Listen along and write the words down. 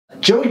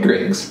Joey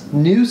Griggs,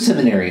 new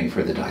seminarian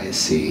for the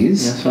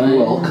Diocese. Yes, I am.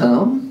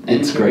 Welcome.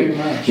 It's great.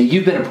 Very much.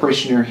 You've been a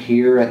parishioner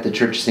here at the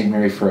Church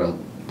Seminary for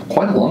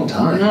quite a long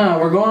time. No,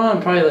 we're going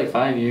on probably like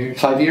 5 years.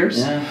 5 years?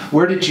 Yeah.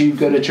 Where did you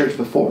go to church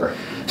before?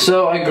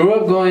 So I grew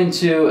up going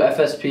to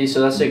FSP,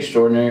 so that's the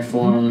extraordinary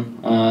form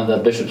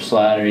that Bishop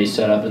Slattery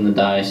set up in the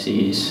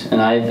Diocese.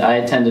 And I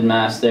attended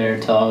Mass there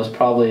till I was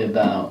probably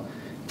about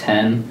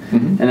 10.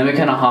 And then we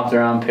kind of hopped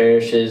around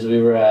parishes.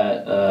 We were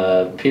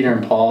at Peter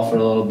and Paul for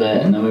a little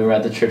bit, and then we were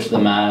at the Church of the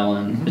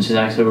Magdalene, which is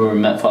actually where we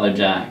met Father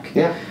Jack.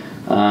 Yeah.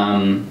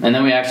 And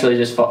then we actually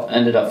just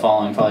ended up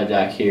following Father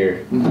Jack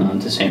here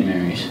to St.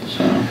 Mary's.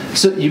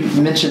 So you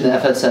mentioned the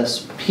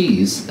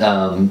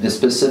FSSPs,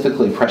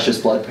 specifically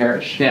Precious Blood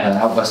Parish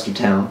out west of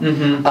town.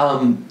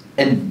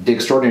 And the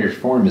extraordinary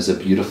form is a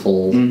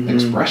beautiful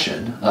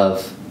expression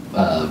of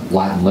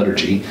Latin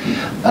liturgy.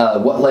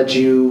 What led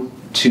you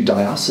to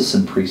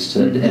diocesan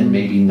priesthood and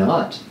maybe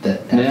not the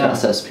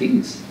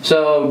FSSPs?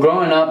 So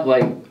growing up,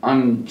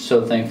 I'm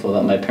so thankful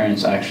that my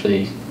parents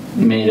actually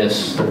made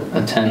us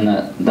attend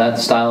that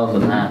style of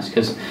the Mass,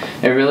 because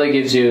it really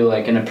gives you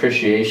an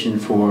appreciation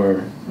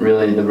for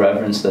really the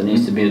reverence that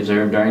needs to be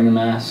observed during the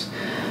Mass.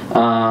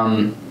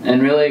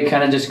 And really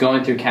kind of just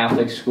going through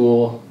Catholic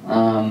school.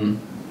 I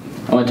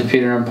went to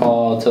Peter and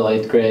Paul till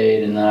 8th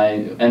grade, and then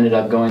I ended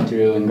up going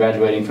through and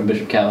graduating from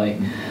Bishop Kelly.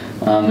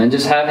 And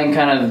just having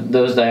kind of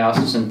those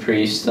diocesan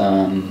priests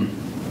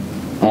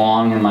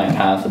along in my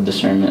path of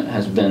discernment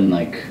has been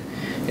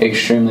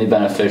extremely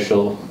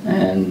beneficial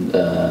and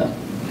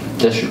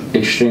just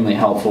extremely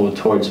helpful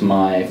towards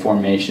my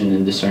formation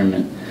and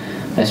discernment,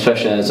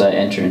 especially as I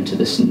enter into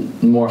this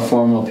more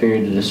formal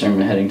period of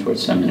discernment heading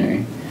towards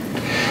seminary.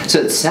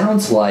 So it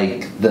sounds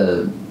like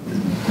the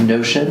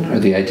notion or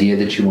the idea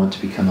that you want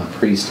to become a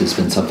priest has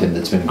been something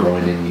that's been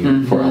growing in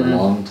you for a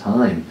long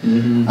time.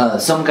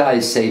 Some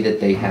guys say that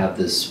they have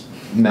this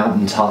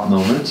mountaintop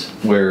moment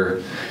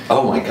where,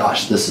 oh my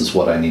gosh, this is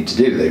what I need to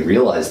do. They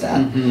realize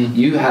that.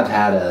 You have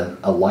had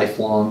a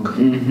lifelong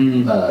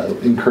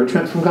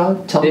encouragement from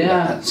God? Tell me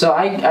about that. So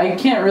I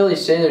can't really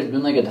say there's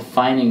been a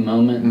defining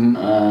moment.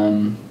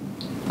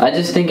 I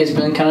just think it's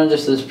been kind of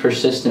just this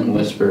persistent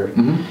whisper.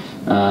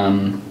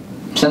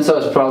 Since I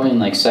was probably in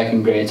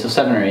 2nd grade, so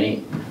 7 or 8,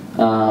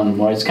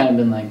 where it's kind of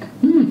been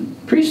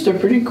priests are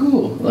pretty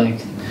cool.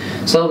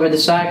 Celebrate the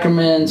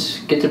sacraments,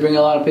 get to bring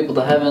a lot of people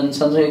to heaven,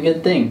 sounds like a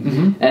good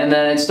thing. And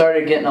then it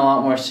started getting a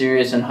lot more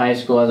serious in high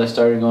school as I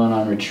started going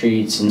on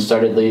retreats and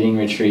started leading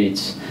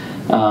retreats.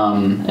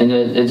 And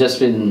it just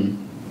been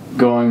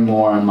growing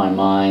more on my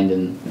mind,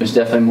 and it was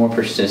definitely more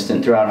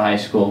persistent throughout high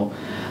school.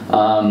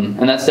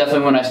 And that's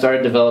definitely when I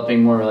started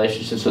developing more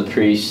relationships with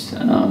priests.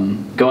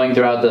 Going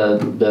throughout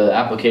the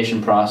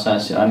application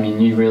process, I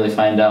mean, you really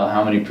find out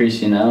how many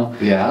priests you know.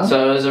 Yeah.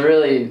 So it was a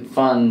really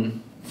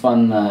fun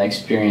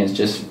experience,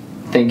 just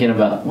thinking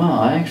about, wow,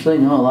 I actually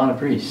know a lot of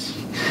priests.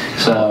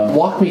 So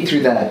walk me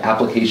through that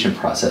application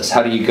process.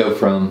 How do you go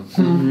from,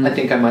 I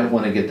think I might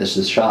want to give this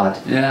a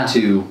shot,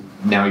 to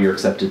now you're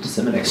accepted to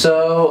seminary?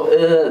 So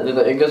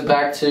it goes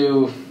back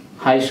to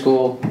high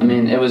school. I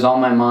mean, it was on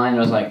my mind. I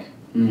was like,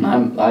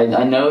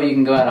 I know you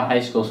can go out of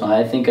high school, so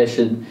I think I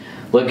should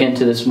look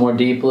into this more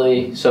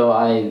deeply. So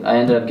I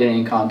ended up getting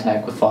in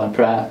contact with Father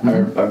Pratt,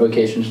 our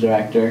vocations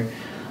director,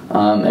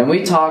 and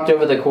we talked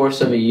over the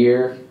course of a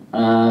year,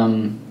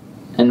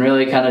 and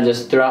really kind of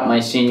just throughout my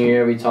senior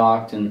year we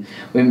talked, and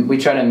we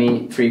try to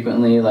meet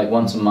frequently,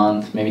 once a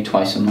month, maybe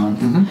twice a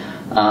month,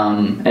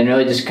 and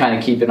really just kind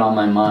of keep it on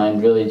my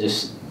mind, really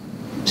just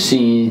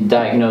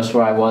diagnose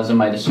where I was in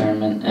my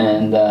discernment.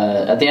 And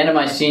at the end of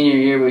my senior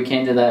year we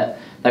came to that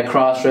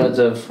crossroads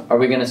of, are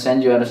we going to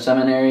send you out of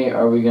seminary?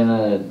 Are we going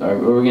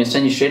to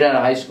send you straight out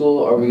of high school?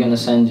 Or are we going to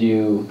send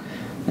you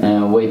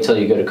wait till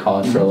you go to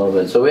college for a little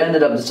bit? So we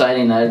ended up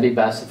deciding that it'd be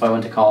best if I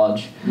went to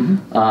college.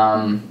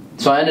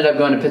 So I ended up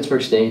going to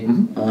Pittsburgh State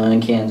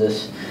in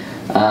Kansas,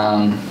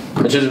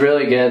 which was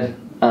really good.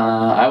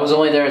 I was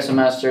only there a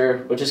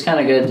semester, which is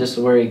kind of good, just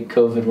where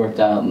COVID worked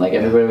out, and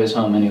everybody was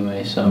home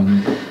anyway. So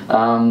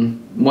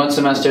one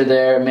semester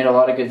there, made a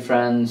lot of good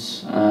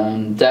friends,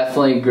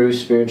 definitely grew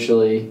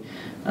spiritually.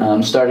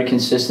 Started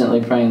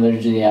consistently praying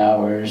liturgy of the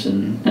hours,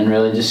 and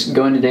really just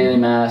going to daily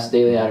Mass,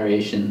 daily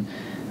adoration,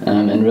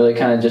 and really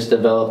kind of just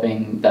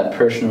developing that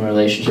personal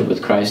relationship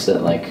with Christ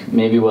that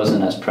maybe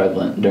wasn't as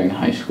prevalent during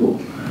high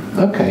school.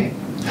 Okay.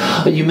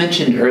 You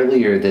mentioned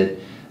earlier that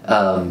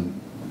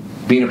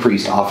being a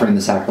priest, offering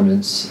the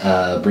sacraments,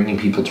 bringing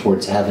people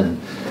towards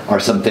heaven are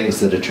some things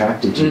that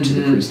attracted you to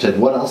the priesthood.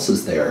 What else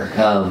is there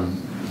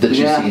that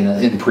you see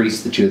in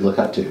priests that you would look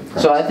up to?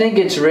 Perhaps? So I think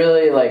it's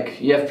really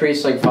you have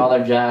priests like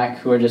Father Jack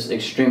who are just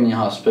extremely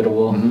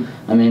hospitable.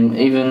 I mean,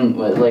 even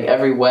with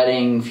every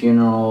wedding,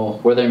 funeral,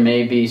 where there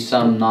may be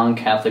some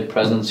non-Catholic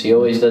presence, he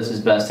always does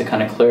his best to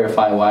kind of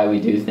clarify why we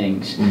do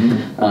things.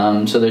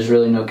 So there's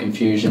really no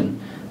confusion.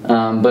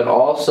 But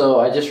also,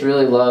 I just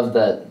really love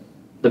that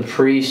the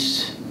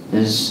priest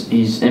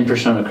he's in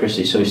persona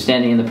Christi, so he's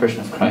standing in the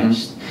person of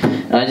Christ.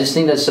 And I just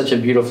think that's such a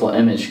beautiful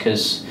image,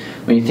 because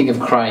when you think of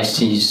Christ,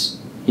 he's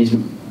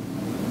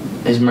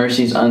His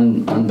mercy is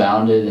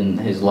unbounded and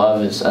His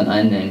love is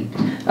unending.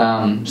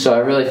 So I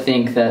really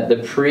think that the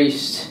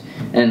priest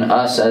and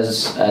us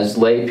as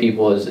lay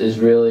people is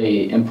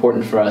really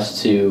important for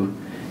us to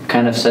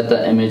kind of set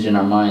that image in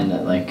our mind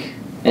that, like,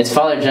 it's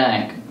Father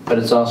Jack, but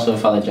it's also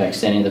Father Jack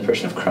standing in the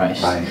person of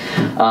Christ. Right.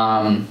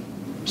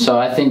 So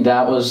I think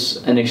that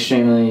was an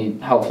extremely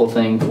helpful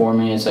thing for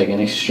me. It's like an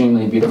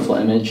extremely beautiful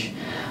image.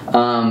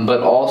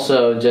 But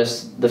also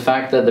just the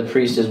fact that the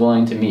priest is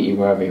willing to meet you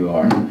wherever you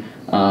are.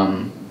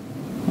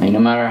 No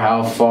matter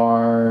how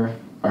far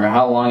or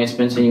how long it's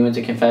been since you went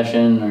to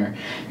confession or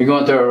you're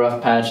going through a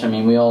rough patch. I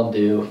mean, we all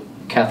do.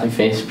 Catholic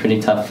faith is a pretty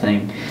tough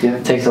thing. Yeah.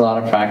 It takes a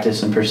lot of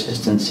practice and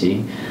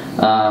persistency.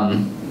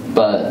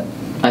 But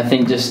I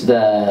think just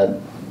the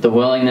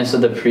willingness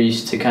of the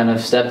priest to kind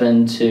of step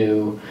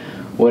into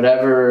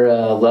whatever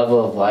level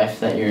of life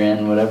that you're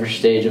in, whatever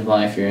stage of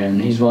life you're in,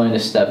 he's willing to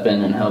step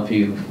in and help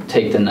you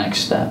take the next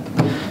step.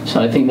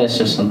 So I think that's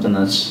just something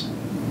that's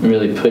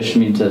really pushed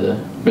me to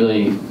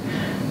really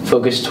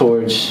focus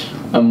towards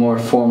a more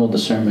formal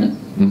discernment.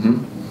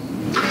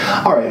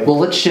 Mm-hmm. All right, well,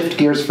 let's shift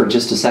gears for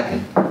just a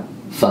second.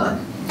 Fun.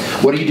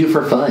 What do you do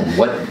for fun?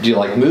 What do you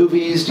like?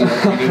 Movies? Do you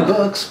like reading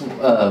books?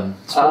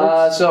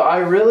 Sports? So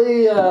I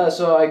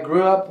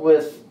grew up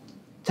with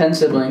 10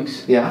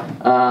 siblings. Yeah.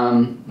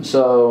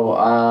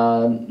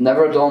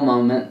 Never a dull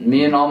moment.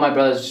 Me and all my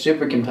brothers are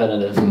super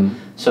competitive. Mm-hmm.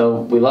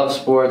 So we love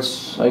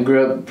sports. I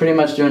grew up pretty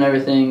much doing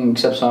everything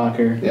except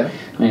soccer. Yeah.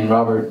 I mean,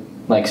 Robert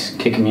likes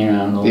kicking me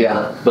around a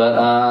little bit.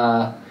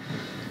 But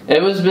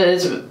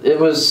it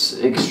was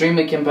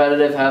extremely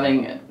competitive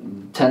having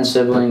 10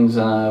 siblings.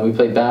 We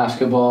played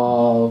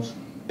basketball,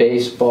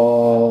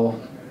 baseball,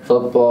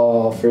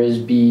 football,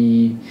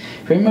 frisbee,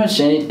 pretty much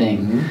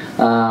anything.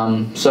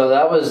 Mm-hmm. So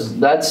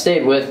that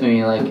stayed with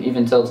me, like,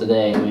 even till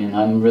today. I mean,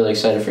 I'm really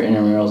excited for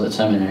intramurals at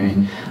seminary.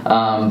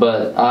 Mm-hmm.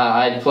 But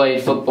I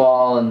played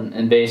football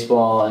and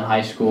baseball in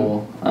high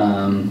school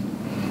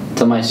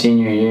till my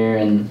senior year,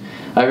 and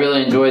I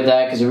really enjoyed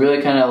that because it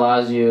really kind of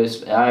allows you.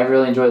 I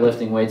really enjoy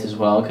lifting weights as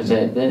well because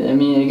it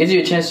gives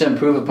you a chance to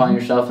improve upon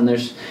yourself, and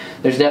there's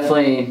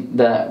definitely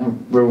that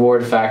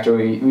reward factor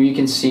where you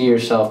can see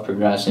yourself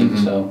progressing.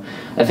 Mm-hmm. So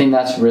I think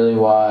that's really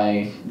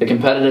why the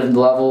competitive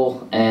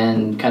level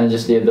and kind of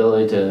just the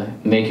ability to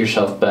make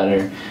yourself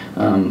better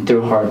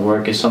through hard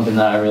work is something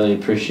that I really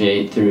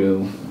appreciate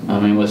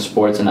with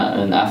sports and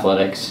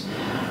athletics.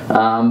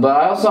 But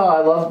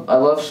I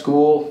love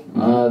school.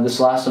 This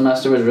last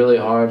semester was really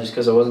hard just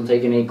because I wasn't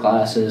taking any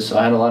classes, so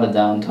I had a lot of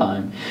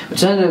downtime,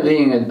 which ended up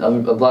being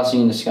a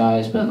blessing in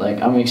disguise. But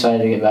like, I'm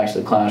excited to get back to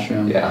the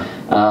classroom. Yeah.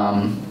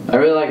 I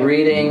really like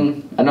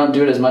reading. I don't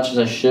do it as much as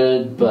I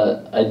should,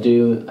 but I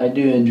do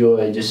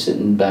enjoy just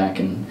sitting back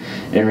and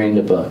reading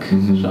a book.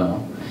 Mm-hmm.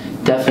 So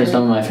definitely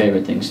some of my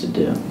favorite things to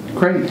do.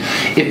 Great.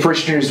 If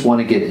parishioners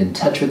want to get in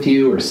touch with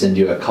you or send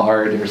you a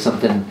card or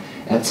something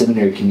at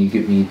seminary, can you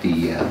give me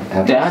the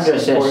address? The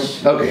address,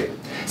 yes. Okay.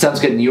 Sounds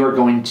good. And you are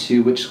going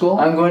to which school?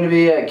 I'm going to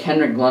be at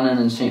Kendrick Glennon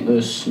in St.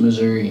 Louis,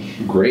 Missouri.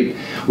 Great.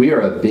 We are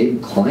a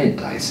big client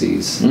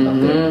diocese up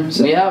there.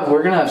 So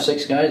we're going to have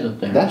 6 guys up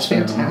there. That's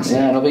fantastic.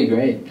 Yeah, it'll be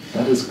great.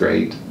 That is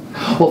great.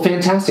 Well,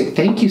 fantastic.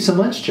 Thank you so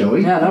much,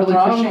 Joey. Yeah, no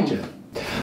problem. Appreciate you.